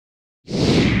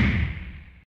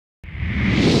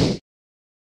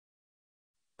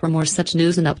For more such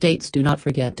news and updates, do not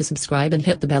forget to subscribe and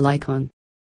hit the bell icon.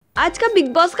 आज का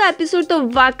big boss का episode तो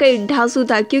वाकई ढांसू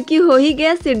था, क्योंकि हो ही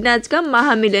गया सिडनाज का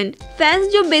महामिलन। फैंस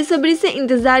जो बेसब्री से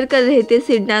इंतजार कर रहे थे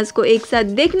सिडनाज को एक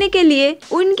साथ देखने के लिए,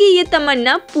 उनकी ये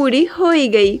तमन्ना पूरी हो ही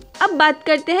गई। अब बात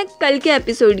करते हैं कल के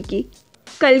एपिसोड की।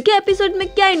 कल के एपिसोड में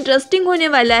क्या इंटरेस्टिंग होने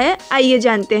वाला है, आइए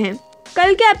जानते हैं।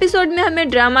 कल के एपिसोड में हमें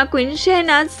ड्रामा क्वीन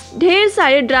शहनाज ढेर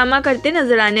सारे ड्रामा करते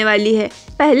नजर आने वाली है।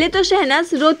 पहले तो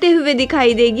शहनाज रोते हुए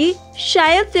दिखाई देगी,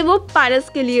 शायद से वो पारस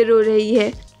के लिए रो रही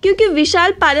है, क्योंकि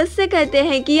विशाल पारस से कहते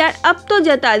हैं कि यार अब तो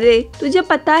जता दे, तुझे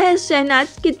पता है शहनाज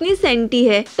कितनी सेंटी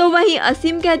है। तो वहीं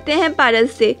असीम कहते हैं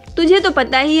पारस से, तुझे तो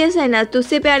पता ही है शहनाज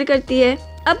तुझसे प्यार करती है।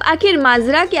 अब आखिर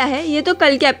माजरा क्या है, ये तो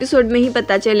कल के एपिसोड में ही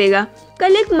पता चलेगा।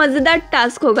 कल एक मजेदार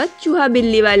टास्क होगा चूहा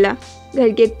बिल्ली वाला। घर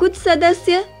के कुछ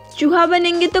सदस्य चूहा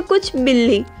बनेंगे तो कुछ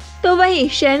बिल्ली। तो वहीं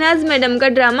शहनाज मैडम का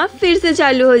ड्रामा फिर से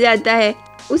चालू हो जाता है।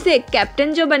 उसे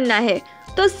कैप्टन जो बनना है,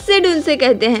 तो सिड उनसे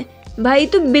कहते हैं भाई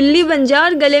तू बिल्ली बन जा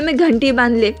और गले में घंटी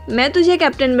बांध ले, मैं तुझे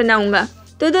कैप्टन बनाऊंगा।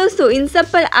 तो दोस्तों, इन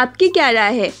सब पर आपकी क्या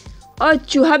राय है, और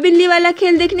चूहा बिल्ली वाला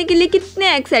खेल देखने के लिए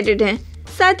कितने एक्साइटेड हैं?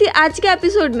 साथ ही आज के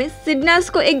एपिसोड में सिडनाज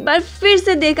को एक बार फिर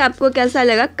से देख आपको कैसा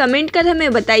लगा, कमेंट कर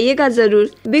हमें बताइएगा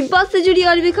जरूर। बिग बॉस से जुड़ी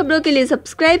और भी खबरों के लिए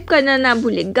सब्सक्राइब करना ना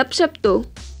भूले। गपशप तो